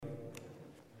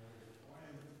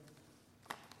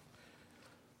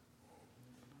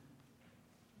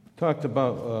Talked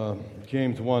about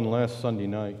James 1 last Sunday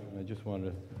night. I just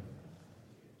wanted to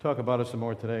talk about it some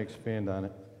more today, expand on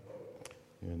it.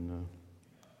 And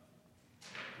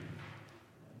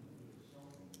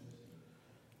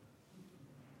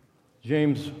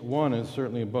James 1 is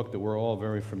certainly a book that we're all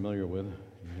very familiar with,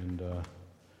 and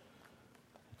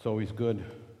it's always good,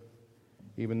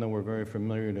 even though we're very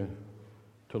familiar,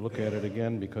 to look at it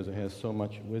again because it has so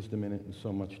much wisdom in it and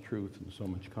so much truth and so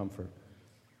much comfort.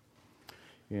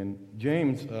 And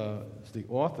James is the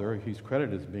author. He's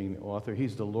credited as being the author.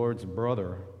 He's the Lord's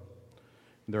brother.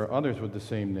 There are others with the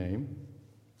same name.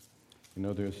 You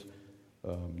know, there's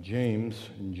James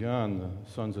and John, the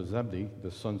sons of Zebedee,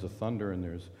 the sons of thunder, and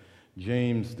there's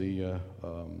James, the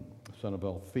son of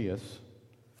Alphaeus.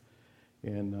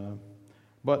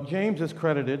 But James is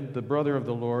credited, the brother of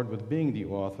the Lord, with being the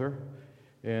author,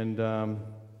 and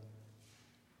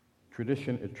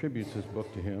tradition attributes this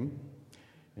book to him.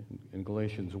 In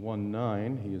Galatians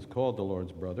 1:9, he is called the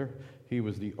Lord's brother. He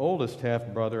was the oldest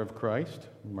half-brother of Christ,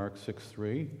 Mark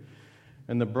 6:3,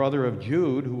 and the brother of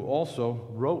Jude, who also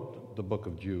wrote the book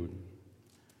of Jude.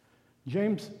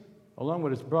 James, along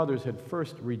with his brothers, had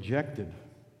first rejected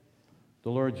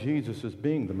the Lord Jesus as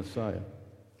being the Messiah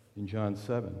in John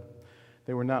 7.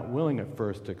 They were not willing at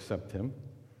first to accept him,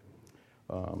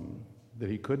 that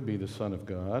he could be the Son of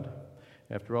God.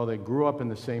 After all, they grew up in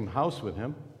the same house with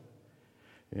him.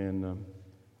 And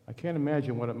I can't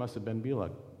imagine what it must have been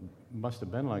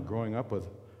like growing up with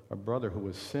a brother who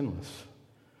was sinless.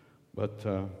 But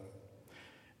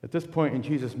at this point in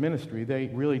Jesus' ministry, they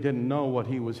really didn't know what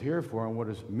he was here for and what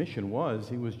his mission was.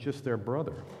 He was just their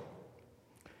brother.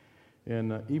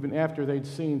 And even after they'd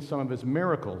seen some of his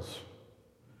miracles,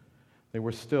 they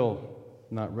were still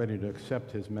not ready to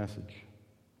accept his message.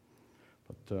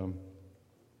 But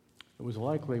it was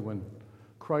likely when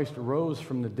Christ rose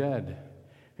from the dead,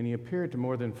 and he appeared to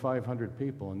more than 500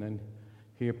 people, and then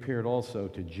he appeared also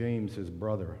to James, his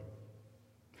brother.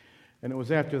 And it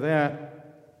was after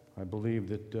that, I believe,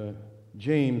 that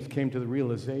James came to the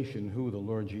realization who the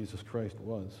Lord Jesus Christ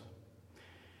was.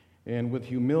 And with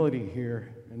humility here,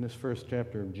 in this first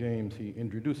chapter of James, he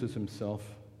introduces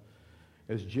himself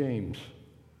as James,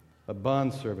 a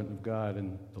bondservant of God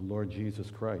and the Lord Jesus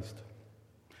Christ.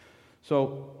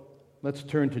 So let's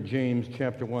turn to James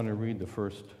chapter 1 and read the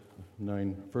first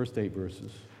 8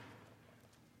 verses.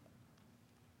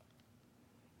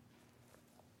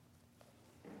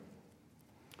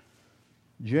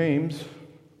 James,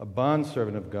 a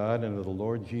bondservant of God and of the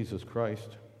Lord Jesus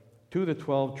Christ, to the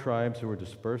 12 tribes who are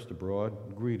dispersed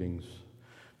abroad, greetings.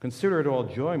 Consider it all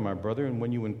joy, my brethren,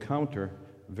 when you encounter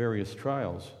various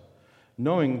trials,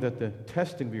 knowing that the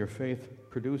testing of your faith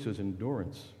produces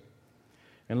endurance.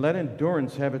 And let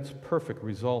endurance have its perfect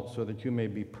result, so that you may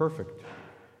be perfect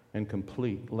and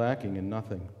complete, lacking in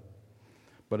nothing.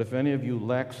 But if any of you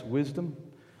lacks wisdom,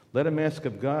 let him ask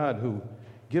of God, who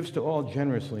gives to all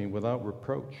generously and without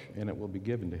reproach, and it will be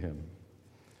given to him.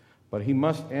 But he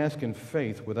must ask in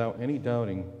faith without any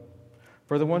doubting.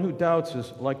 For the one who doubts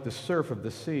is like the surf of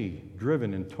the sea,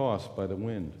 driven and tossed by the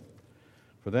wind.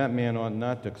 For that man ought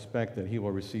not to expect that he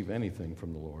will receive anything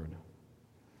from the Lord,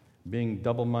 being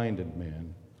double-minded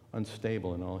man,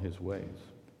 unstable in all his ways.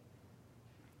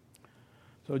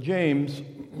 So James,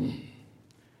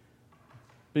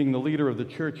 being the leader of the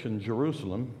church in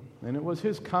Jerusalem, and it was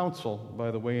his counsel,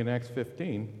 by the way, in Acts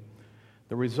 15,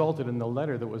 that resulted in the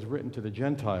letter that was written to the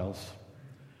Gentiles,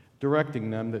 directing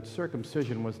them that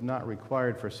circumcision was not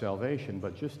required for salvation,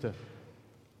 but just to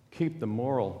keep the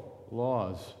moral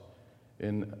laws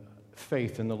in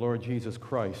faith in the Lord Jesus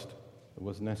Christ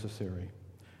was necessary.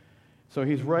 So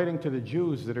he's writing to the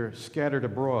Jews that are scattered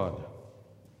abroad.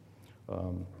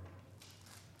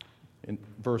 In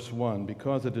verse 1,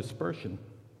 because of dispersion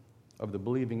of the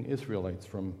believing Israelites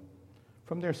from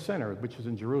their center, which is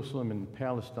in Jerusalem and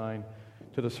Palestine,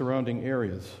 to the surrounding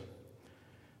areas.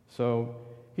 So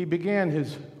he began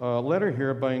his letter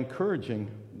here by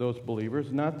encouraging those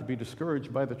believers not to be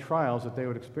discouraged by the trials that they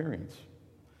would experience.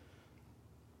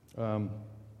 The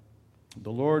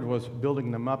Lord was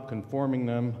building them up, conforming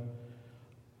them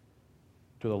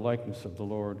to the likeness of the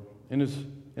Lord.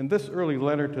 In this early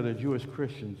letter to the Jewish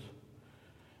Christians,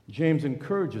 James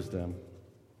encourages them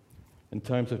in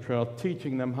times of trial,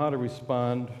 teaching them how to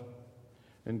respond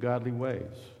in godly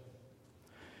ways.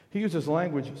 He uses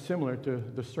language similar to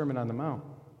the Sermon on the Mount.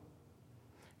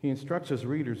 He instructs his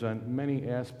readers on many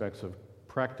aspects of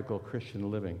practical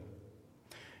Christian living.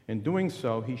 In doing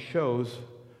so, he shows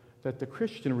that the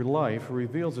Christian life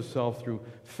reveals itself through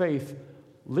faith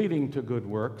leading to good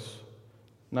works,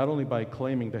 not only by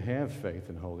claiming to have faith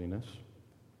and holiness.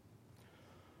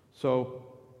 So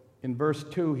in verse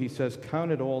 2, he says,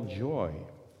 "Count it all joy.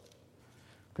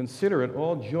 Consider it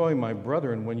all joy, my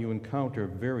brethren, when you encounter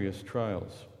various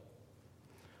trials."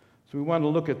 So we want to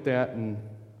look at that in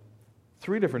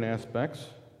three different aspects.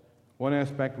 One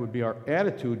aspect would be our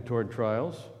attitude toward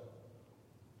trials.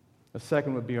 A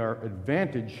second would be our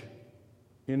advantage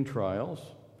in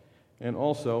trials, and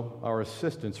also our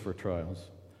assistance for trials.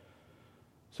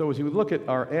 So as you look at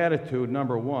our attitude,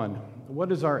 number one,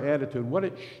 what is our attitude?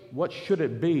 What should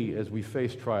it be as we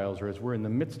face trials or as we're in the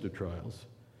midst of trials?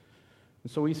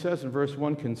 And so he says in verse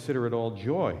 1, "Consider it all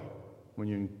joy when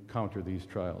you encounter these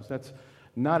trials." That's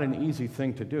not an easy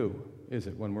thing to do, is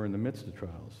it, when we're in the midst of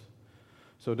trials?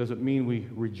 So does it mean we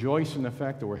rejoice in the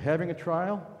fact that we're having a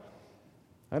trial?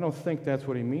 I don't think that's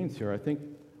what he means here. I think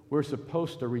we're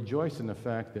supposed to rejoice in the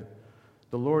fact that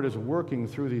the Lord is working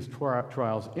through these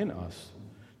trials in us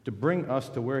to bring us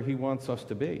to where he wants us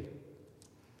to be.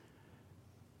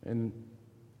 And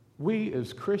we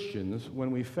as Christians,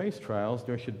 when we face trials,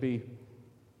 there should be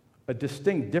a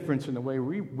distinct difference in the way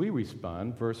we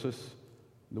respond versus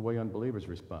the way unbelievers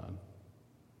respond.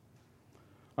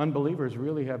 Unbelievers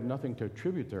really have nothing to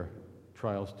attribute their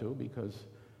trials to because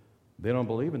they don't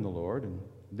believe in the Lord, and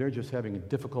they're just having a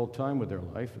difficult time with their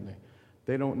life, and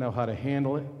they don't know how to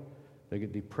handle it. They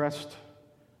get depressed,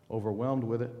 overwhelmed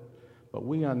with it. But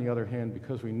we, on the other hand,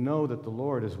 because we know that the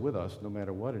Lord is with us no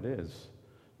matter what it is,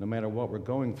 no matter what we're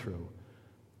going through,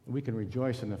 we can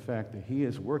rejoice in the fact that he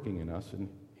is working in us and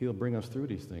he'll bring us through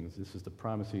these things. This is the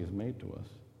promise he has made to us.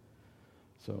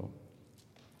 So,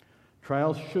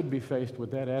 trials should be faced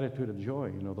with that attitude of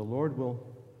joy. The Lord will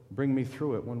bring me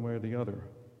through it one way or the other.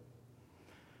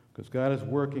 Because God is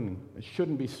working. It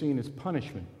shouldn't be seen as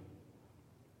punishment.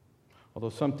 Although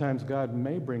sometimes God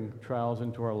may bring trials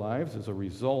into our lives as a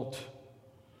result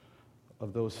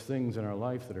of those things in our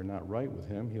life that are not right with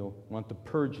him. He'll want to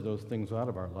purge those things out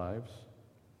of our lives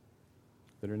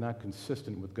that are not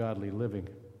consistent with godly living.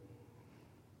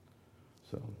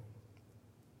 So,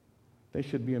 they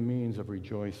should be a means of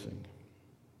rejoicing,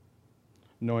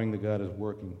 knowing that God is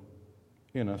working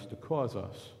in us to cause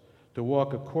us to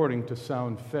walk according to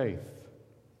sound faith.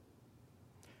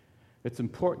 It's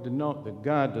important to note that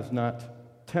God does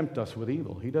not tempt us with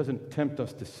evil. He doesn't tempt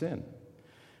us to sin.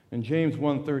 In James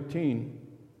 1:13,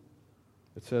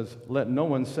 it says, "Let no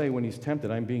one say when he's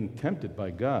tempted, I'm being tempted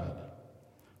by God.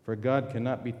 For God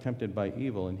cannot be tempted by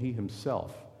evil, and he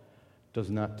himself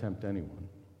does not tempt anyone."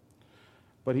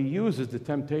 But he uses the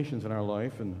temptations in our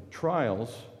life and the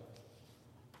trials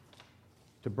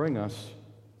to bring us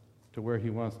to where he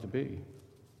wants to be,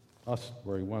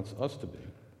 where he wants us to be.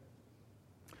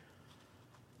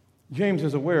 James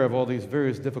is aware of all these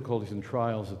various difficulties and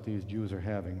trials that these Jews are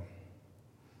having.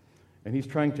 And he's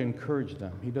trying to encourage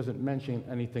them. He doesn't mention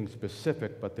anything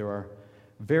specific, but there are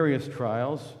various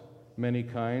trials, many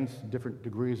kinds, different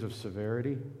degrees of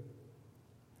severity.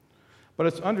 But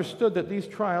it's understood that these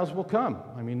trials will come.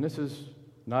 This is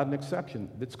not an exception.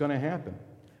 It's going to happen.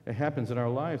 It happens in our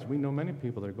lives. We know many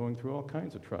people that are going through all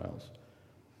kinds of trials.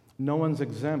 No one's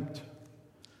exempt.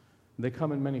 They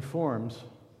come in many forms.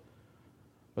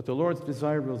 But the Lord's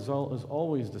desired result is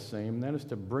always the same, and that is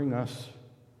to bring us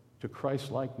to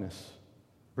Christ-likeness,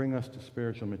 bring us to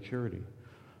spiritual maturity,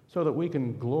 so that we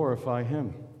can glorify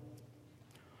him.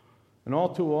 And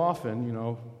all too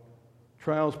often,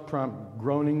 trials prompt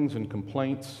groanings and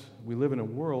complaints. We live in a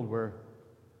world where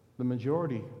the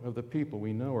majority of the people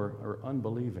we know are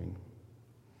unbelieving.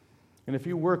 And if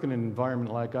you work in an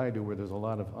environment like I do, where there's a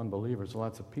lot of unbelievers,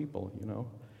 lots of people,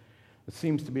 it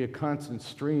seems to be a constant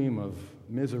stream of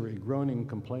misery, groaning,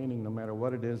 complaining. No matter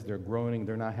what it is, they're groaning.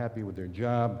 They're not happy with their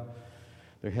job.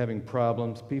 They're having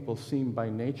problems. People seem by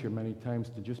nature many times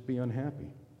to just be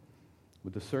unhappy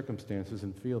with the circumstances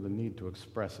and feel the need to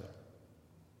express it.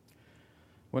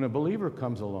 When a believer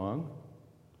comes along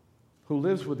who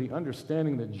lives with the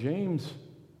understanding that James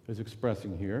is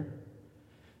expressing here,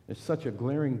 it's such a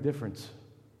glaring difference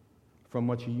from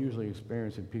what you usually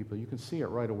experience in people. You can see it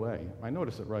right away. I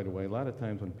notice it right away. A lot of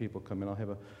times when people come in, I'll have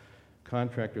a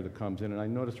contractor that comes in, and I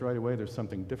notice right away there's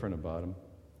something different about him.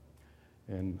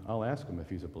 And I'll ask him if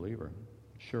he's a believer.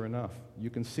 Sure enough, you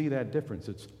can see that difference.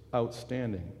 It's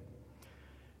outstanding.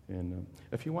 And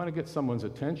if you want to get someone's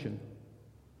attention,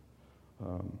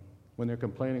 when they're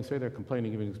complaining, say they're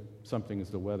complaining even something is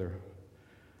the weather,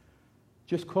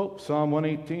 just quote Psalm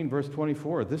 118, verse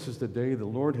 24. "This is the day the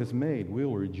Lord has made. We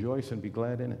will rejoice and be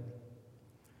glad in it."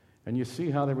 And you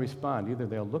see how they respond. Either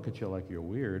they'll look at you like you're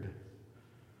weird,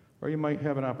 or you might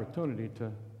have an opportunity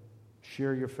to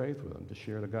share your faith with them, to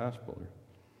share the gospel.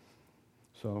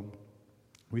 So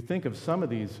We think of some of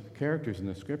these characters in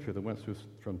the Scripture that went through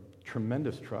from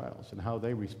tremendous trials and how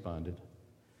they responded.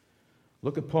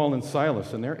 Look at Paul and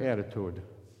Silas and their attitude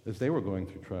as they were going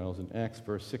through trials in Acts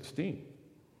verse 16.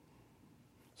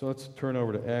 So let's turn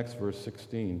over to Acts verse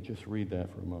 16. Just read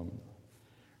that for a moment.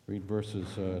 Read verses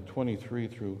 23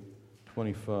 through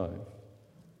 25.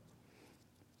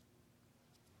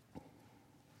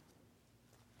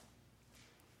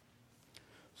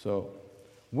 So,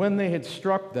 when they had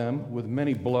struck them with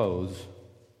many blows,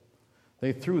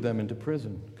 they threw them into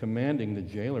prison, commanding the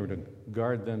jailer to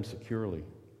guard them securely.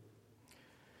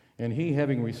 And he,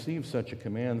 having received such a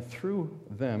command, threw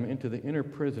them into the inner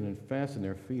prison and fastened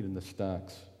their feet in the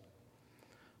stocks.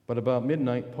 But about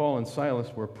midnight, Paul and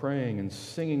Silas were praying and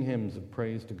singing hymns of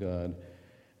praise to God,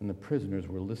 and the prisoners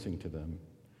were listening to them.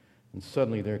 And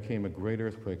suddenly there came a great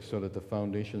earthquake, so that the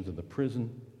foundations of the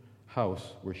prison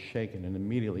house were shaken, and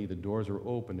immediately the doors were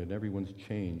opened, and everyone's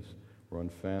chains were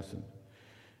unfastened.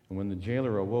 And when the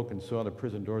jailer awoke and saw the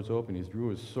prison doors open, he drew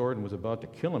his sword and was about to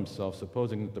kill himself,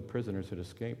 supposing that the prisoners had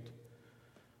escaped.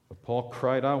 But Paul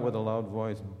cried out with a loud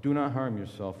voice, "Do not harm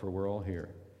yourself, for we're all here."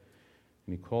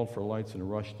 And he called for lights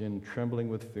and rushed in, trembling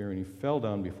with fear, and he fell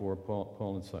down before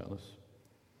Paul and Silas.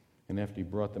 And after he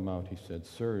brought them out, he said,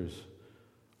 "Sirs,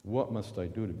 what must I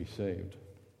do to be saved?"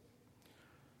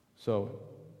 So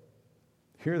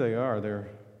here they are.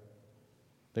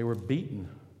 They were beaten.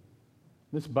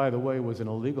 This, by the way, was an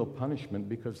illegal punishment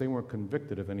because they weren't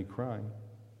convicted of any crime.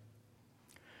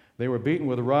 They were beaten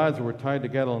with rods that were tied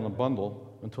together in a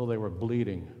bundle until they were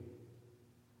bleeding.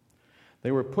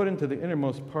 They were put into the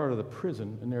innermost part of the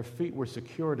prison, and their feet were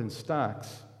secured in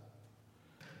stocks.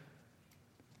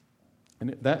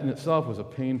 And that in itself was a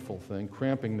painful thing,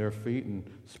 cramping their feet and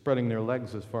spreading their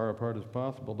legs as far apart as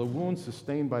possible. The wounds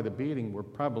sustained by the beating were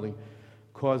probably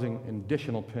causing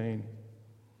additional pain.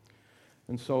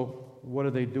 And so, what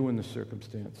did they do in this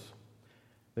circumstance?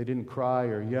 They didn't cry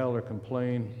or yell or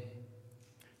complain,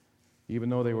 even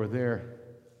though they were there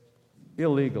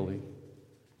illegally.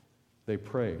 They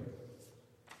prayed.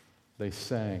 They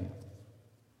sang.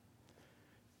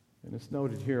 And it's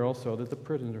noted here also that the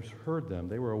prisoners heard them.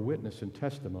 They were a witness and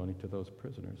testimony to those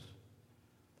prisoners.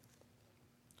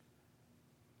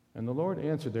 And the Lord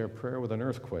answered their prayer with an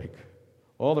earthquake.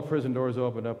 All the prison doors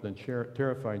opened up, and the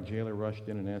terrified jailer rushed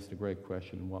in and asked a great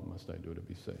question, "What must I do to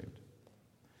be saved?"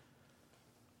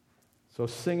 So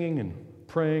singing and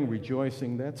praying,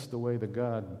 rejoicing, that's the way that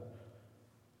God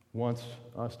wants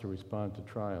us to respond to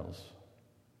trials.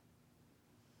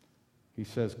 He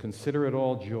says, consider it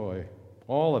all joy,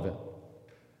 all of it,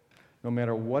 no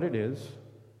matter what it is,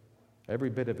 every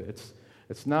bit of it.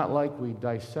 It's not like we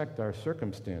dissect our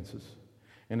circumstances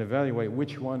and evaluate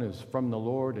which one is from the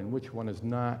Lord and which one is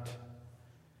not.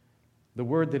 The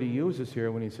word that he uses here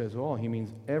when he says all, he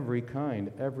means every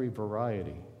kind, every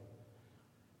variety.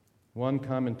 One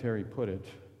commentary put it,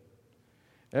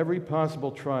 every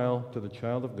possible trial to the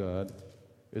child of God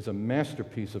is a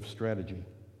masterpiece of strategy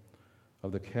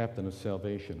of the captain of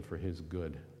salvation for his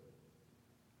good.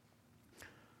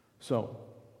 So,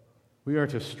 we are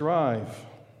to strive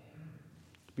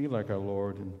to be like our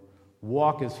Lord and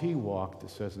walk as he walked, it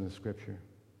says in the Scripture.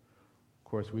 Of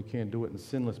course, we can't do it in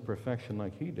sinless perfection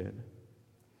like he did.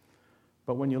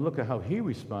 But when you look at how he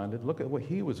responded, look at what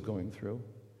he was going through,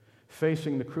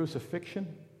 facing the crucifixion.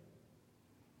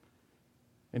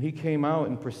 And he came out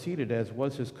and proceeded, as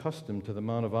was his custom, to the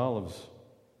Mount of Olives.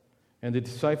 And the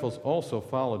disciples also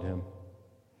followed him.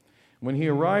 When he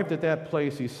arrived at that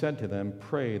place, he said to them,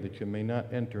 "Pray that you may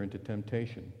not enter into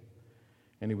temptation."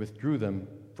 And he withdrew them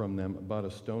from them about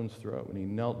a stone's throw. And he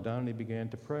knelt down and he began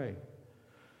to pray.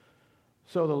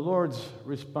 So the Lord's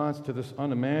response to this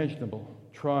unimaginable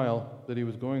trial that he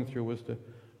was going through was to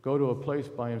go to a place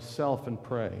by himself and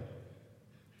pray.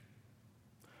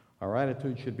 Our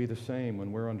attitude should be the same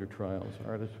when we're under trials.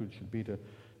 Our attitude should be to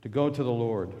go to the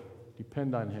Lord,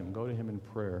 depend on him, go to him in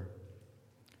prayer.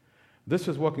 This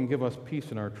is what can give us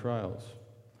peace in our trials,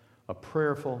 a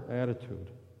prayerful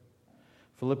attitude.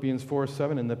 Philippians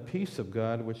 4:7, and the peace of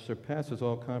God, which surpasses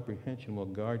all comprehension, will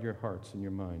guard your hearts and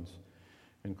your minds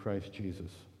in Christ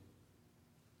Jesus.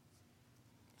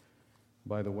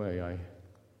 By the way, I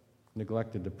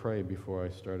neglected to pray before I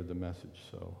started the message,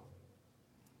 so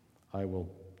I will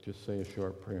just say a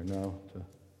short prayer now.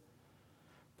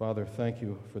 Father, thank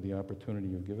you for the opportunity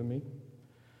you've given me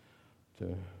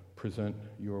to present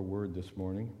your word this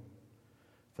morning.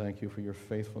 Thank you for your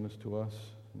faithfulness to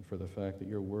us and for the fact that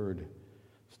your word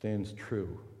stands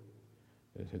true.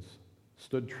 It has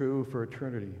stood true for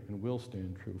eternity and will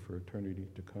stand true for eternity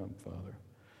to come, Father.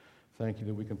 Thank you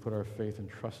that we can put our faith and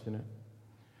trust in it.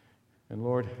 And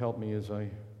Lord, help me as I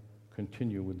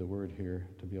continue with the word here,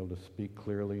 to be able to speak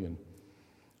clearly and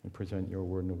present your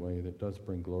word in a way that does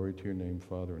bring glory to your name,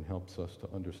 Father, and helps us to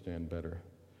understand better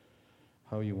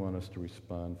how you want us to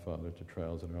respond, Father, to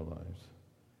trials in our lives.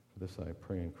 For this I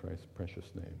pray in Christ's precious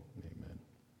name. Amen.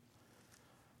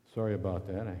 Sorry about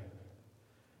that. I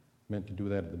meant to do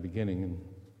that at the beginning, and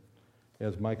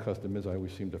as my custom is, I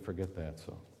always seem to forget that.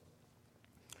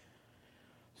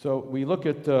 So we look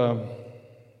at,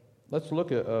 let's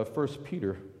look at 1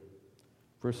 Peter,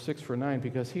 verse 6 through 9,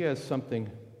 because he has something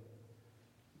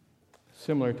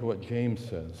similar to what James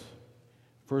says.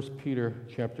 1 Peter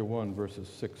chapter 1, verses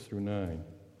 6 through 9.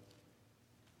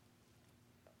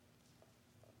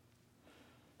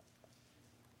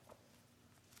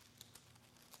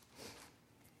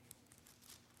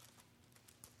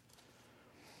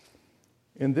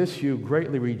 In this you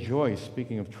greatly rejoice,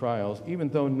 speaking of trials, even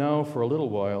though now for a little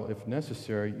while, if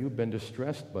necessary, you've been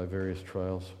distressed by various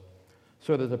trials,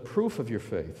 so that the proof of your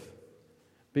faith,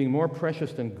 being more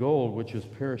precious than gold which is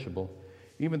perishable,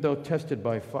 even though tested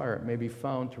by fire, it may be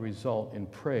found to result in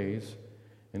praise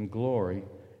and glory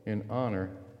and honor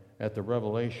at the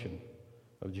revelation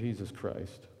of Jesus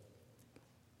Christ.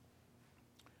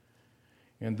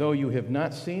 And though you have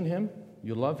not seen him,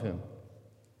 you love him.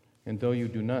 And though you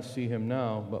do not see him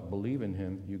now, but believe in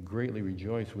him, you greatly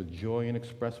rejoice with joy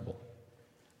inexpressible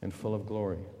and full of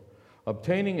glory,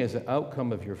 obtaining as an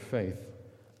outcome of your faith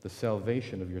the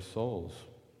salvation of your souls.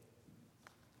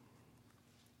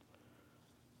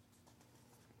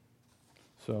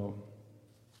 So,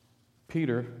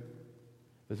 Peter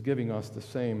is giving us the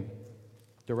same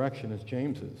direction as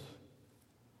James is.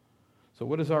 So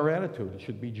what is our attitude? It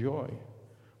should be joy.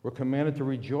 We're commanded to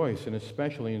rejoice, and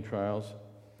especially in trials,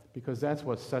 because that's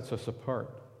what sets us apart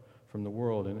from the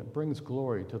world, and it brings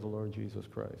glory to the Lord Jesus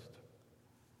Christ.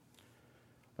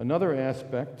 Another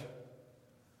aspect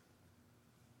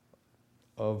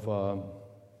of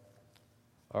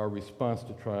our response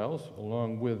to trials,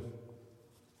 along with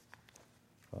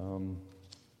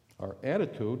our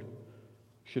attitude,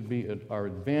 should be our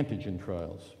advantage in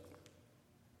trials.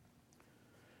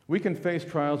 We can face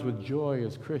trials with joy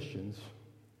as Christians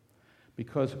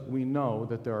because we know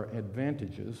that there are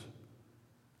advantages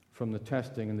from the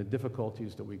testing and the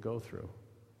difficulties that we go through.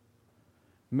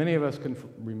 Many of us can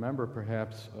remember,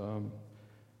 perhaps,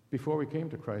 before we came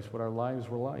to Christ, what our lives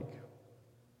were like.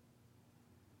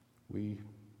 We,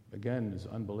 again, as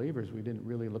unbelievers, we didn't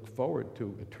really look forward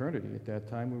to eternity at that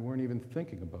time. We weren't even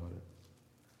thinking about it.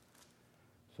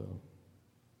 So,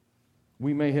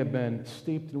 we may have been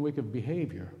steeped in wicked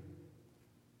behavior.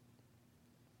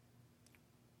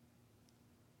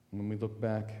 When we look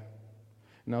back,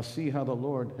 now see how the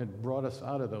Lord had brought us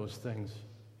out of those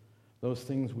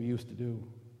things we used to do.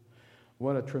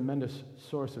 What a tremendous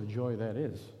source of joy that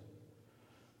is.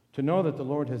 To know that the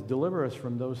Lord has delivered us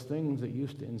from those things that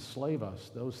used to enslave us,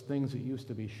 those things that used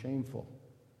to be shameful,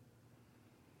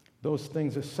 those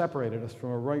things that separated us from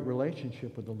a right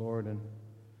relationship with the Lord and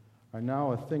are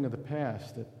now a thing of the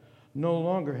past that no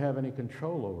longer have any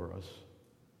control over us.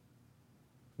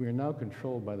 We are now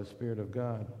controlled by the Spirit of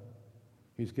God.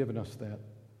 He's given us that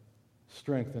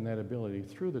strength and that ability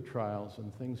through the trials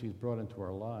and things he's brought into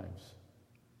our lives.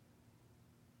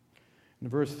 In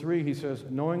verse 3, he says,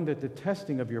 knowing that the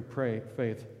testing of your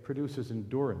faith produces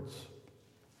endurance.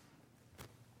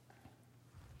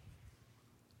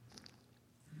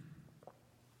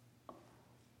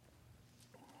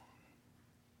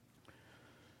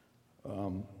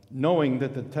 Knowing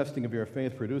that the testing of your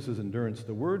faith produces endurance,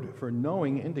 the word for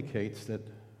knowing indicates that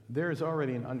there is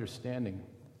already an understanding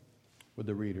with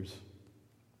the readers.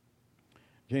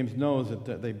 James knows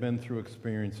that they've been through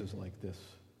experiences like this,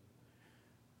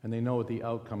 and they know what the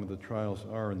outcome of the trials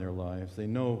are in their lives. They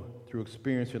know through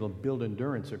experience it'll build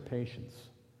endurance or patience.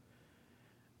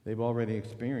 They've already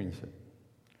experienced it.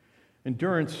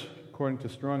 Endurance, according to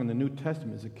Strong in the New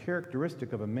Testament, is a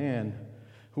characteristic of a man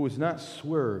who is not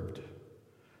swerved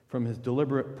from his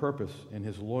deliberate purpose and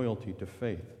his loyalty to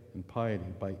faith and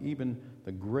piety by even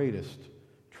the greatest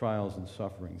trials and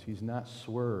sufferings. He's not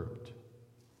swerved.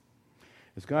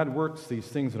 As God works these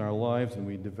things in our lives and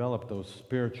we develop those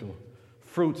spiritual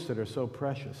fruits that are so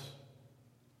precious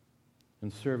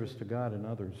in service to God and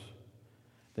others,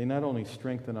 they not only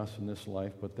strengthen us in this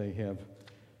life, but they have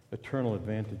eternal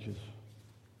advantages.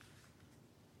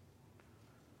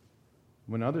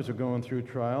 When others are going through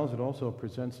trials, it also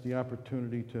presents the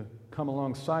opportunity to come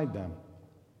alongside them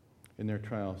in their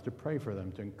trials, to pray for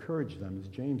them, to encourage them, as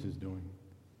James is doing,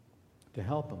 to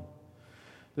help them.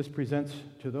 This presents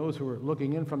to those who are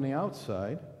looking in from the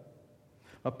outside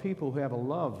a people who have a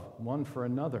love one for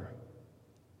another.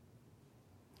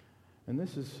 And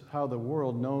this is how the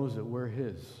world knows that we're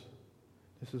his.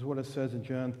 This is what it says in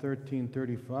John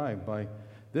 13:35. By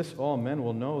this all men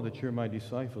will know that you're my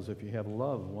disciples if you have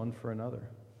love one for another.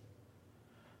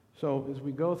 So as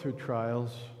we go through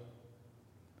trials,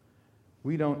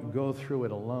 we don't go through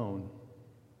it alone.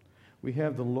 We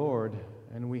have the Lord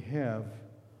and we have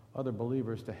other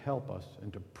believers to help us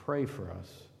and to pray for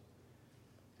us.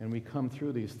 And we come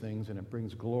through these things and it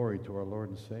brings glory to our Lord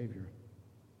and Savior.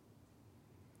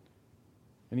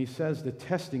 And he says the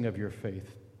testing of your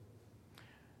faith.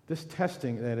 This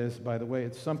testing, that is, by the way,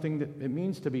 it's something that it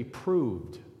means to be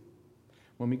proved.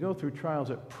 When we go through trials,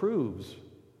 it proves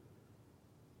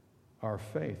our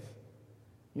faith.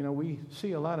 You know, we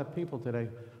see a lot of people today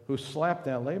who slap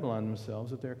that label on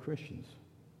themselves that they're Christians.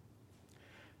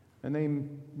 And they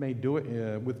may do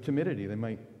it with timidity. They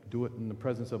might do it in the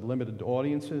presence of limited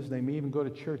audiences. They may even go to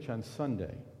church on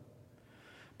Sunday.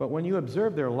 But when you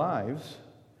observe their lives,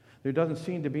 there doesn't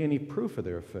seem to be any proof of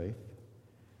their faith.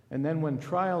 And then when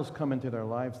trials come into their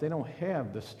lives, they don't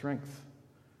have the strength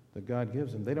that God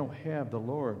gives them. They don't have the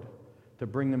Lord to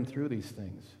bring them through these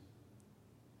things.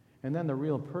 And then the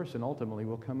real person ultimately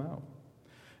will come out.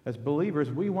 As believers,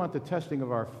 we want the testing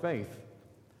of our faith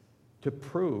to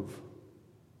prove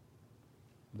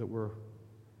that we're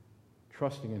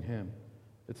trusting in him.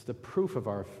 It's the proof of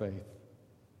our faith,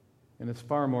 and it's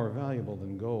far more valuable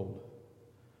than gold.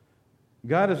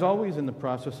 God is always in the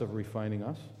process of refining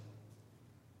us.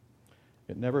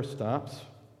 It never stops.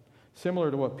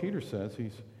 Similar to what Peter says,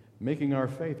 he's making our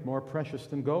faith more precious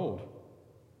than gold.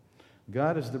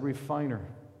 God is the refiner.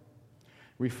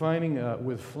 Refining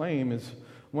with flame is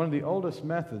one of the oldest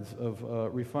methods of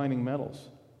refining metals.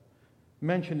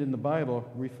 Mentioned in the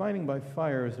Bible, refining by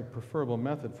fire is a preferable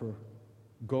method for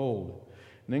gold.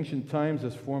 In ancient times,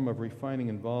 this form of refining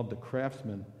involved a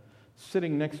craftsman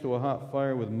sitting next to a hot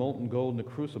fire with molten gold in a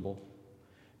crucible,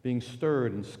 being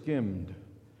stirred and skimmed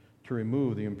to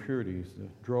remove the impurities, the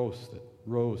dross that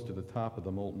rose to the top of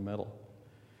the molten metal,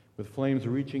 with flames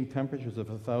reaching temperatures of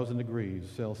 1,000 degrees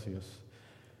Celsius.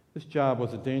 This job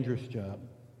was a dangerous job,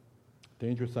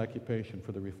 dangerous occupation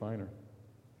for the refiner.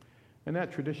 And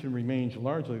that tradition remains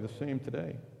largely the same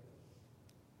today.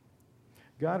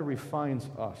 God refines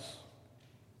us.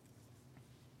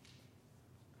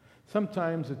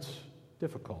 Sometimes it's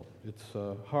difficult, it's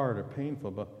hard or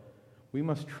painful, but we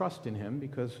must trust in him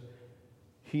because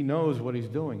he knows what he's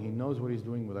doing. He knows what he's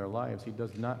doing with our lives. He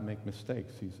does not make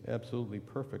mistakes. He's absolutely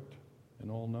perfect and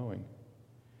all-knowing.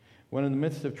 When in the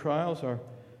midst of trials or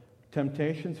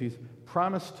temptations, he's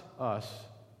promised us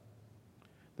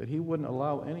that he wouldn't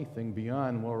allow anything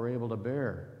beyond what we're able to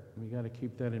bear. We got to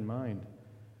keep that in mind.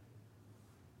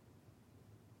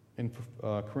 In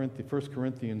 1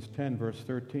 Corinthians 10, verse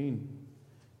 13,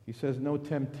 he says, "No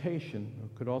temptation,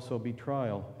 could also be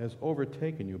trial, has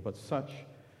overtaken you, but such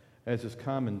as is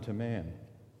common to man.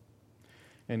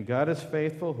 And God is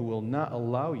faithful, who will not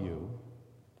allow you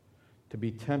to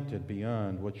be tempted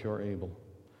beyond what you're able,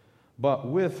 but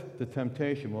with the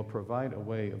temptation will provide a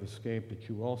way of escape that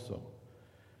you also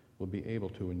will be able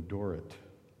to endure it."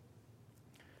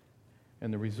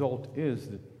 And the result is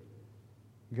that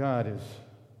God is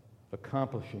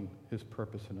accomplishing his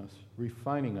purpose in us,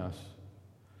 refining us,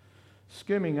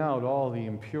 skimming out all the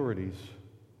impurities.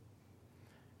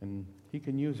 And he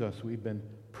can use us. We've been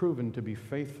proven to be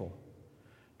faithful.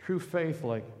 True faith,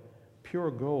 like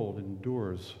pure gold,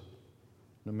 endures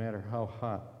no matter how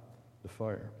hot the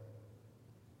fire.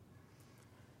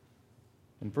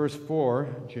 In verse 4,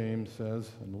 James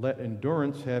says, "And let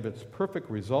endurance have its perfect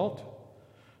result,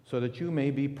 so that you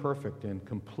may be perfect and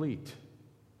complete,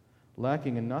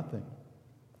 lacking in nothing."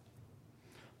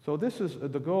 So this is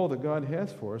the goal that God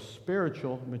has for us,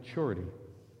 spiritual maturity.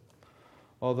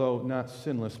 Although not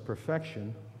sinless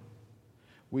perfection,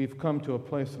 we've come to a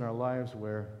place in our lives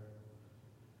where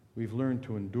we've learned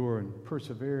to endure and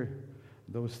persevere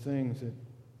those things that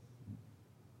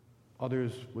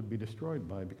others would be destroyed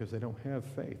by because they don't have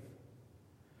faith.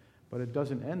 But it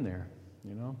doesn't end there,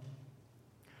 you know.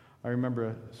 I remember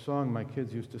a song my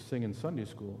kids used to sing in Sunday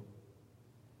school.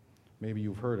 Maybe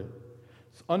you've heard it.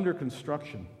 It's "Under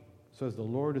Construction." It says, "The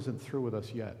Lord isn't through with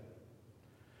us yet."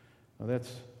 Now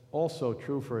that's also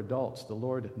true for adults. The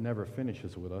Lord never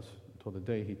finishes with us until the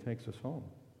day he takes us home.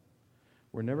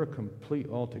 We're never complete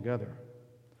altogether,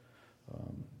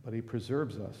 but he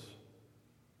preserves us.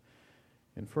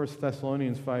 In 1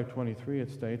 Thessalonians 5:23 it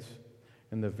states,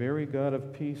 "And the very God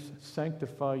of peace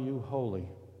sanctify you wholly.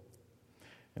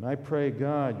 And I pray,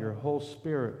 God, your whole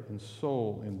spirit and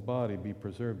soul and body be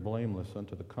preserved blameless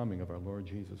unto the coming of our Lord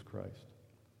Jesus Christ."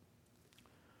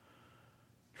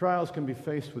 Trials can be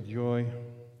faced with joy,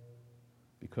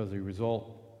 because the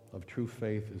result of true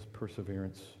faith is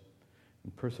perseverance.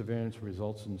 And perseverance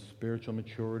results in spiritual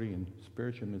maturity, and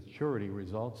spiritual maturity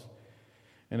results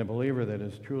in a believer that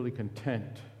is truly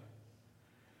content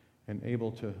and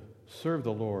able to serve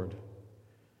the Lord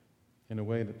in a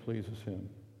way that pleases Him,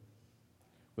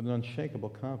 with an unshakable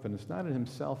confidence, not in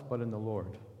himself, but in the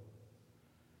Lord,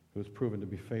 who has proven to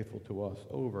be faithful to us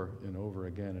over and over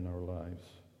again in our lives.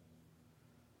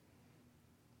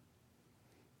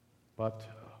 But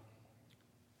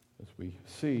as we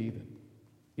see that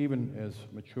even as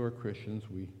mature Christians,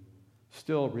 we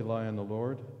still rely on the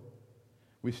Lord.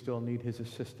 We still need His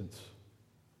assistance.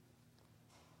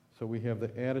 So we have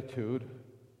the attitude,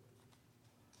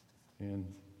 and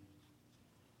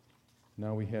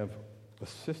now we have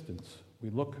assistance. We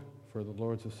look for the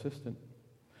Lord's assistance.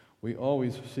 We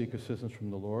always seek assistance from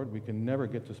the Lord. We can never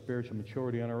get to spiritual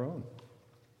maturity on our own.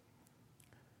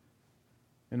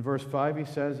 In verse 5 he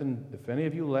says, "And if any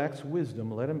of you lacks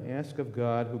wisdom, let him ask of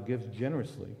God, who gives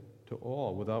generously to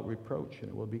all without reproach, and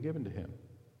it will be given to him."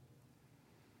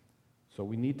 So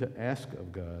we need to ask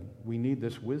of God. We need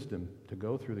this wisdom to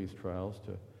go through these trials,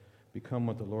 to become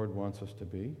what the Lord wants us to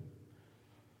be.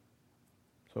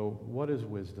 So what is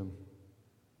wisdom?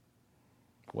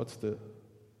 What's the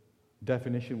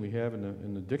definition we have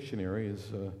in the dictionary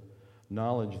is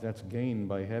knowledge that's gained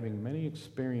by having many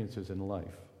experiences in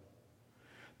life.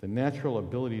 The natural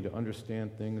ability to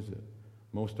understand things that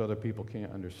most other people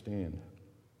can't understand.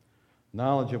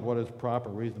 Knowledge of what is proper,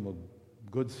 reasonable,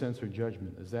 good sense or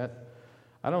judgment. Is that?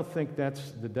 I don't think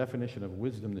that's the definition of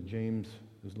wisdom that James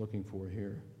is looking for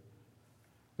here.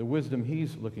 The wisdom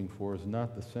he's looking for is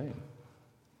not the same.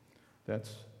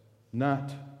 That's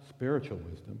not spiritual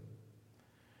wisdom.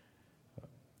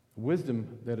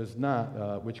 Wisdom that is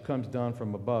not, which comes down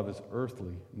from above, is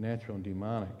earthly, natural, and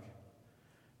demonic.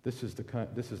 This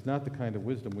is not the kind of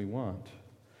wisdom we want.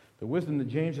 The wisdom that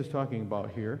James is talking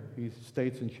about here, he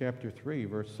states in chapter 3,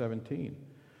 verse 17,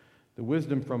 the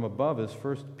wisdom from above is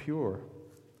first pure,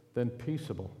 then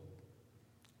peaceable,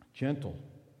 gentle,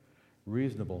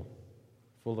 reasonable,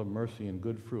 full of mercy and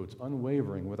good fruits,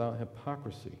 unwavering, without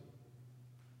hypocrisy.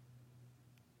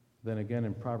 Then again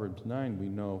in Proverbs 9, we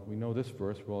know this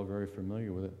verse, we're all very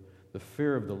familiar with it. The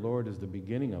fear of the Lord is the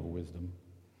beginning of wisdom,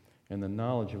 and the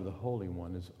knowledge of the Holy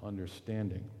One is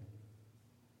understanding.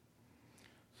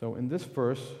 So in this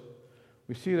verse,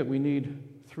 we see that we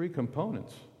need three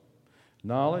components: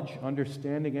 knowledge,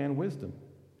 understanding, and wisdom.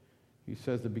 He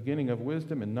says the beginning of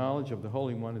wisdom and knowledge of the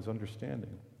Holy One is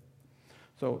understanding.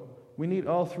 So we need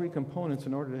all three components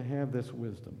in order to have this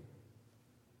wisdom.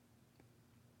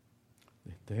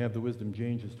 To have the wisdom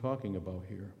James is talking about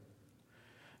here.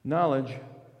 Knowledge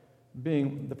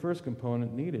being the first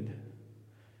component needed.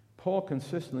 Paul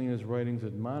consistently in his writings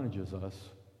admonishes us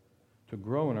to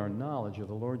grow in our knowledge of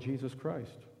the Lord Jesus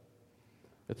Christ.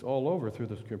 It's all over through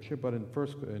the Scripture, but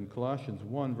in Colossians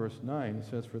 1, verse 9, it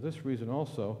says, "For this reason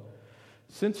also,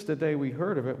 since the day we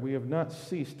heard of it, we have not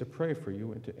ceased to pray for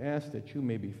you and to ask that you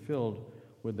may be filled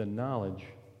with the knowledge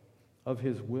of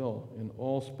His will in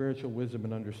all spiritual wisdom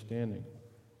and understanding."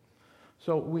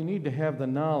 So we need to have the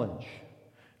knowledge.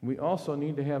 We also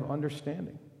need to have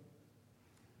understanding.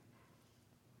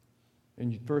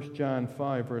 In 1 John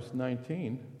 5, verse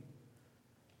 19,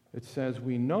 it says,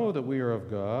 "We know that we are of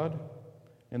God,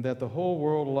 and that the whole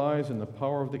world lies in the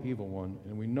power of the evil one,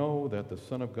 and we know that the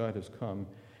Son of God has come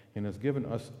and has given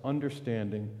us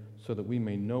understanding so that we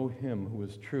may know Him who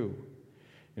is true,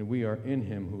 and we are in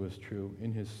Him who is true,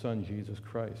 in His Son Jesus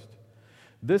Christ.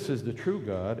 This is the true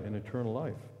God and eternal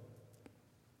life."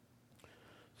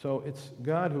 So it's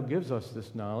God who gives us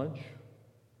this knowledge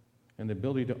and the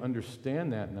ability to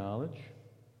understand that knowledge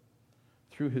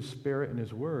through His Spirit and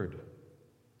His Word.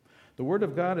 The Word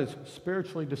of God is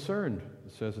spiritually discerned,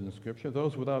 it says in the Scripture.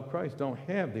 Those without Christ don't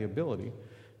have the ability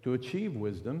to achieve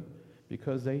wisdom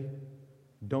because they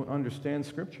don't understand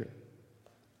Scripture.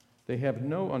 They have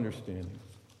no understanding.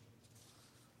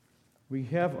 We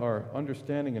have our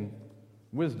understanding and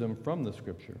wisdom from the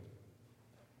Scripture.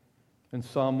 In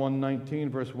Psalm 119,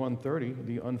 verse 130,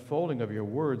 "The unfolding of your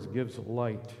words gives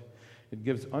light. It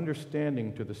gives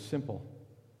understanding to the simple."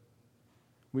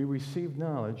 We receive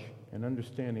knowledge and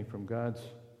understanding from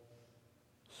God's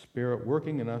Spirit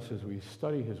working in us as we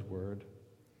study His Word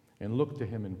and look to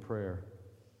Him in prayer.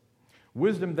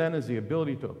 Wisdom, then, is the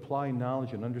ability to apply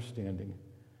knowledge and understanding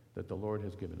that the Lord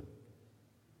has given it.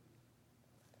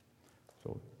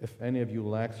 So, if any of you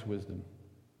lacks wisdom,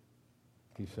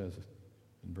 he says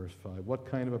in verse 5, what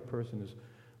kind of a person is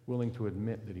willing to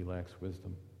admit that he lacks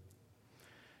wisdom?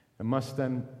 It must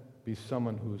then be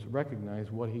someone who's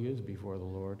recognized what he is before the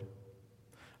Lord.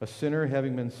 A sinner,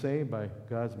 having been saved by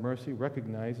God's mercy,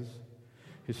 recognizes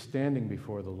his standing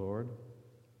before the Lord.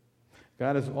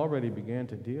 God has already began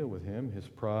to deal with him, his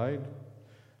pride,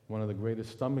 one of the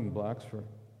greatest stumbling blocks for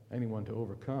anyone to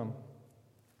overcome.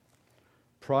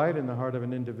 Pride in the heart of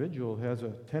an individual has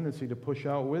a tendency to push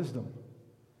out wisdom.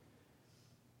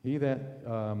 He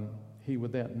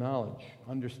with that knowledge,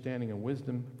 understanding, and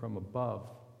wisdom from above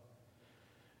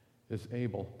is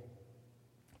able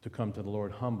to come to the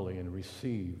Lord humbly and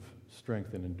receive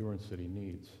strength and endurance that he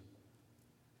needs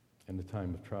in the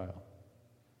time of trial.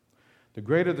 The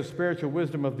greater the spiritual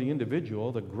wisdom of the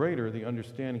individual, the greater the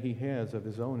understanding he has of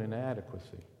his own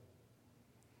inadequacy.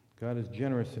 God is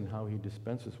generous in how he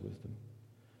dispenses wisdom.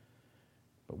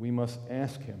 But we must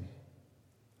ask him.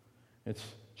 It's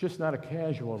just not a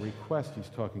casual request he's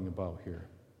talking about here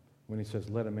when he says,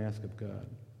 let him ask of God.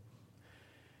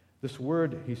 This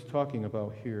word he's talking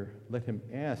about here, let him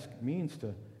ask, means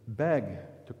to beg,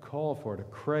 to call for, to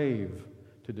crave,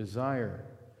 to desire.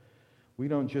 We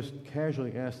don't just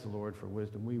casually ask the Lord for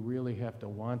wisdom. We really have to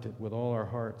want it with all our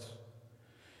hearts.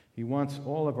 He wants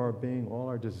all of our being, all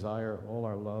our desire, all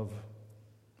our love,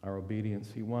 our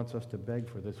obedience. He wants us to beg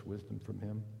for this wisdom from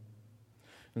him.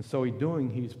 And so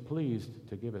he's pleased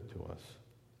to give it to us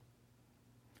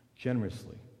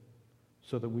generously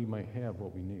so that we might have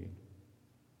what we need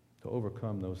to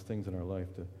overcome those things in our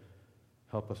life, to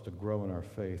help us to grow in our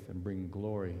faith and bring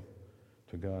glory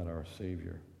to God, our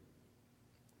Savior.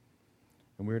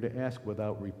 And we're to ask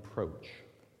without reproach.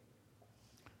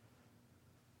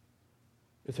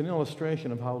 It's an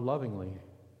illustration of how lovingly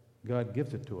God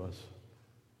gives it to us.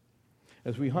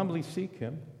 As we humbly seek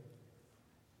him,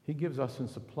 he gives us and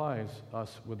supplies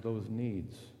us with those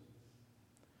needs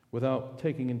without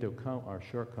taking into account our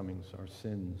shortcomings, our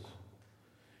sins,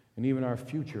 and even our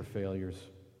future failures.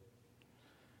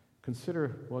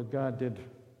 Consider what God did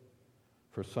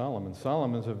for Solomon.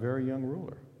 Solomon is a very young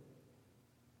ruler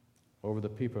over the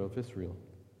people of Israel.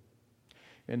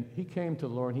 And he came to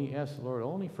the Lord, and he asked the Lord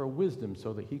only for wisdom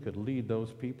so that he could lead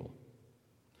those people.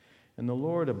 And the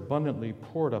Lord abundantly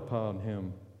poured upon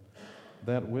him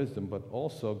that wisdom, but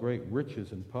also great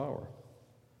riches and power.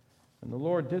 And the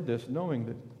Lord did this knowing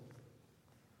that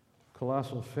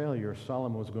colossal failure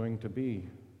Solomon was going to be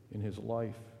in his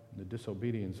life, the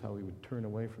disobedience, how he would turn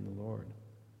away from the Lord.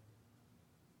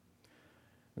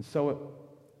 And so it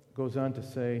goes on to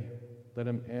say, let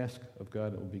him ask of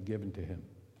God, it will be given to him.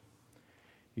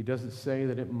 He doesn't say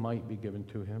that it might be given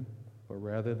to him, but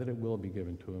rather that it will be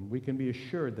given to him. We can be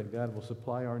assured that God will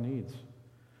supply our needs.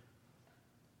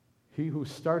 He who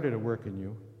started a work in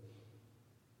you,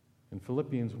 in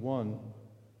Philippians 1,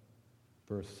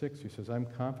 verse 6, he says, I'm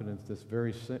confident this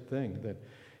very thing, that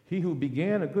he who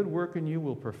began a good work in you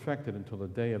will perfect it until the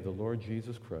day of the Lord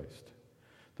Jesus Christ.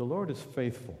 The Lord is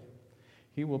faithful.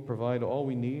 He will provide all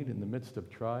we need in the midst of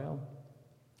trial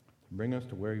to bring us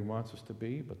to where he wants us to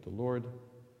be, but the Lord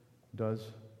does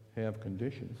have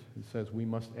conditions. He says we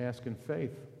must ask in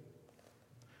faith.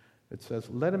 It says,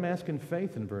 let him ask in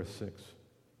faith in verse 6.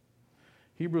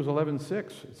 Hebrews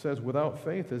 11:6, it says, without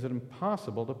faith is it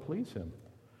impossible to please him.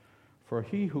 For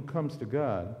he who comes to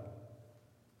God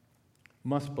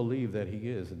must believe that he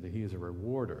is, and that he is a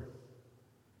rewarder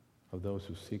of those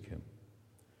who seek him.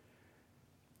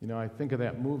 You know, I think of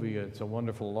that movie, It's a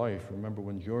Wonderful Life. Remember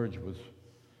when George was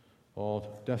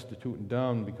all destitute and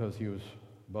down because he was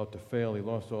about to fail, he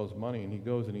lost all his money, and he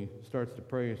goes and he starts to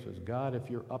pray. He says, God, if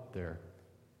you're up there,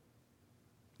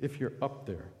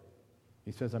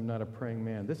 he says, I'm not a praying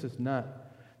man. This is not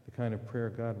the kind of prayer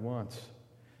God wants.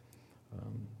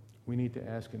 We need to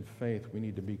ask in faith. We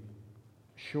need to be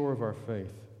sure of our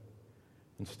faith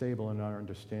and stable in our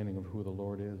understanding of who the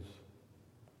Lord is.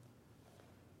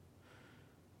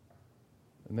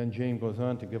 And then James goes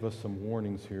on to give us some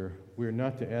warnings here. We are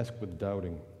not to ask with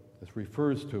doubting. This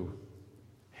refers to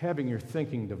having your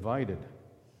thinking divided.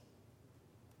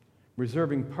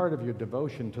 Reserving part of your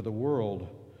devotion to the world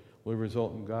will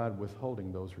result in God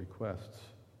withholding those requests.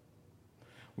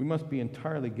 We must be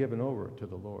entirely given over to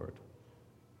the Lord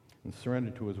and surrender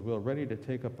to his will, ready to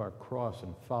take up our cross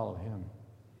and follow him.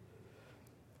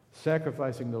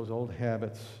 Sacrificing those old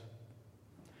habits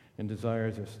and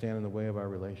desires that stand in the way of our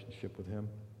relationship with him.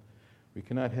 We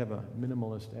cannot have a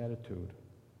minimalist attitude.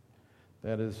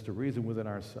 That is to reason within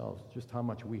ourselves just how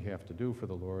much we have to do for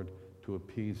the Lord to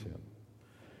appease him.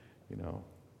 You know,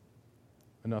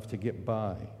 enough to get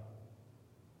by.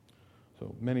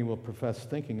 So many will profess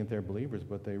thinking that they're believers,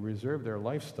 but they reserve their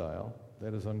lifestyle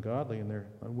that is ungodly, and they're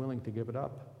unwilling to give it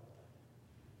up.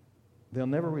 They'll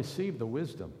never receive the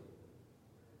wisdom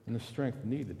and the strength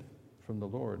needed from the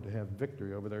Lord to have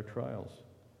victory over their trials.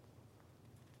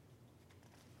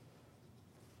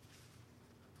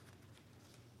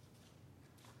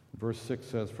 Verse 6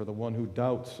 says, "For the one who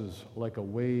doubts is like a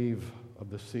wave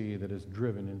of the sea that is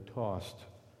driven and tossed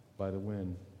by the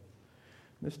wind."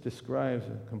 This describes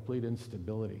a complete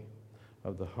instability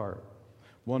of the heart.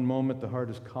 One moment the heart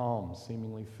is calm,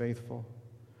 seemingly faithful.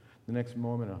 The next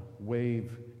moment a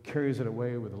wave carries it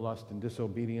away with lust and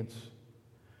disobedience.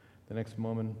 The next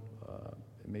moment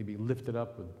it may be lifted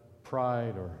up with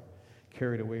pride or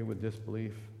carried away with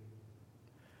disbelief.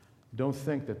 Don't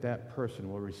think that that person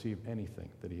will receive anything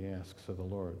that he asks of the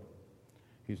Lord.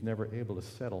 He's never able to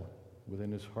settle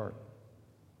within his heart.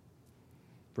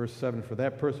 Verse 7, "For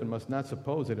that person must not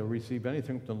suppose that he'll receive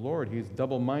anything from the Lord. He is a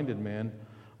double-minded man,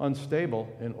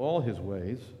 unstable in all his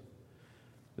ways.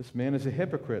 This man is a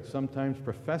hypocrite, sometimes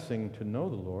professing to know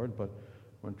the Lord, but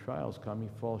when trials come, he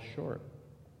falls short,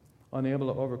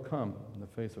 unable to overcome in the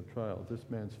face of trials. This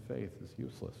man's faith is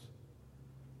useless."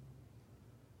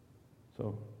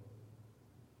 So,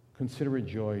 consider it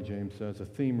joy, James says, a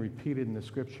theme repeated in the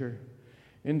Scripture,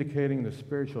 indicating the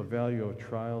spiritual value of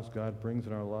trials God brings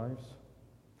in our lives.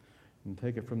 And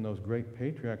take it from those great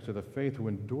patriarchs of the faith who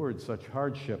endured such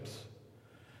hardships,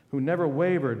 who never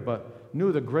wavered but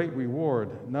knew the great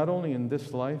reward, not only in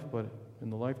this life but in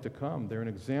the life to come. They're an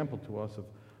example to us of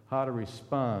how to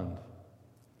respond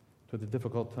to the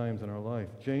difficult times in our life.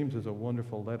 James is a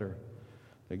wonderful letter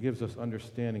that gives us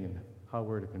understanding in how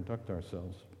we're to conduct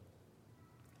ourselves.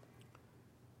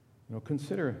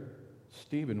 Consider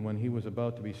Stephen when he was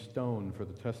about to be stoned for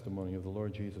the testimony of the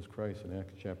Lord Jesus Christ in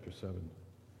Acts chapter 7.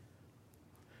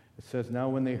 It says, "Now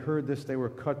when they heard this, they were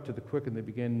cut to the quick, and they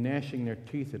began gnashing their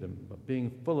teeth at him. But being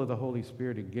full of the Holy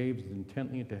Spirit, he gazed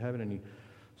intently into heaven, and he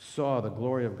saw the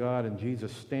glory of God and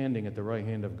Jesus standing at the right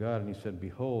hand of God. And he said,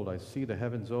 'Behold, I see the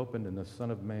heavens opened and the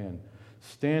Son of Man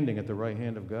standing at the right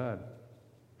hand of God.'"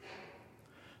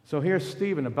 So here's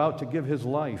Stephen about to give his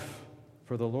life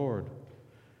for the Lord.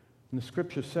 And the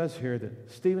Scripture says here that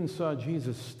Stephen saw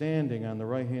Jesus standing on the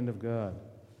right hand of God.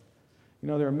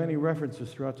 There are many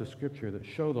references throughout the Scripture that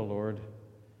show the Lord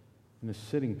in a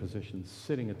sitting position,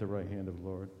 sitting at the right hand of the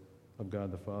Lord, of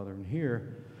God the Father. And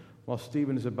here, while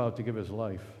Stephen is about to give his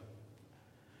life,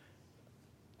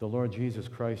 the Lord Jesus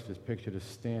Christ is pictured as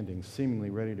standing,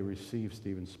 seemingly ready to receive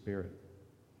Stephen's spirit.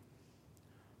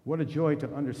 What a joy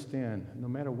to understand, no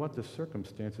matter what the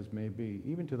circumstances may be,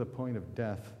 even to the point of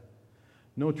death,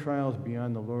 no trials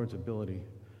beyond the Lord's ability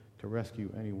to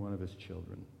rescue any one of his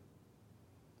children.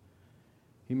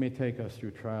 He may take us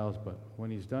through trials, but when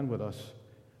he's done with us,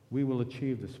 we will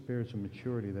achieve the spiritual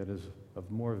maturity that is of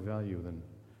more value than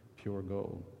pure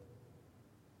gold.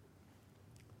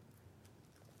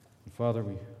 And Father,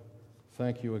 we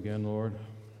thank you again, Lord,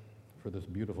 for this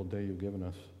beautiful day you've given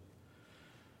us.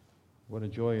 What a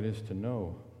joy it is to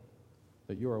know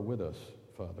that you are with us,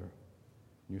 Father,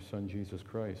 in your Son, Jesus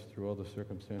Christ, through all the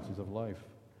circumstances of life.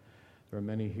 There are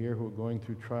many here who are going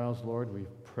through trials, Lord.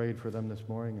 We've prayed for them this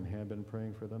morning and have been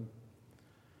praying for them.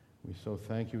 We so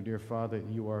thank you, dear Father,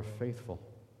 that you are faithful.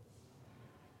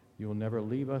 You will never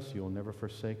leave us. You will never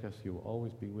forsake us. You will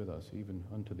always be with us, even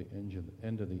unto the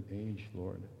end of the age,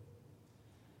 Lord.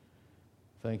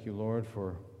 Thank you, Lord,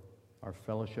 for our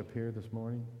fellowship here this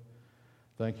morning.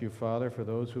 Thank you, Father, for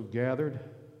those who've gathered.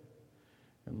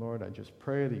 And Lord, I just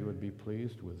pray that you would be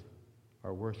pleased with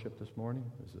our worship this morning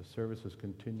as the services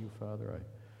continue, Father. I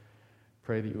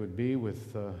pray that you would be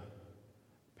with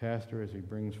Pastor as he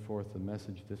brings forth the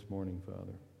message this morning,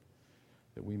 Father,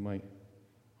 that we might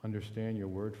understand your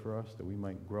word for us, that we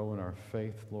might grow in our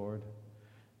faith, Lord,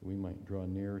 that we might draw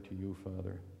nearer to you,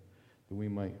 Father, that we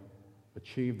might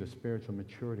achieve the spiritual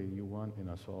maturity you want in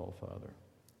us all, Father.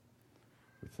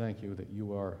 We thank you that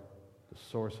you are the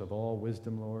source of all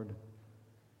wisdom, Lord,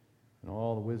 and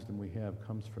all the wisdom we have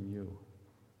comes from you.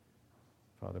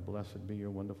 Father, blessed be your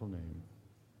wonderful name.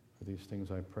 For these things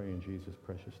I pray in Jesus'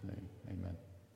 precious name. Amen.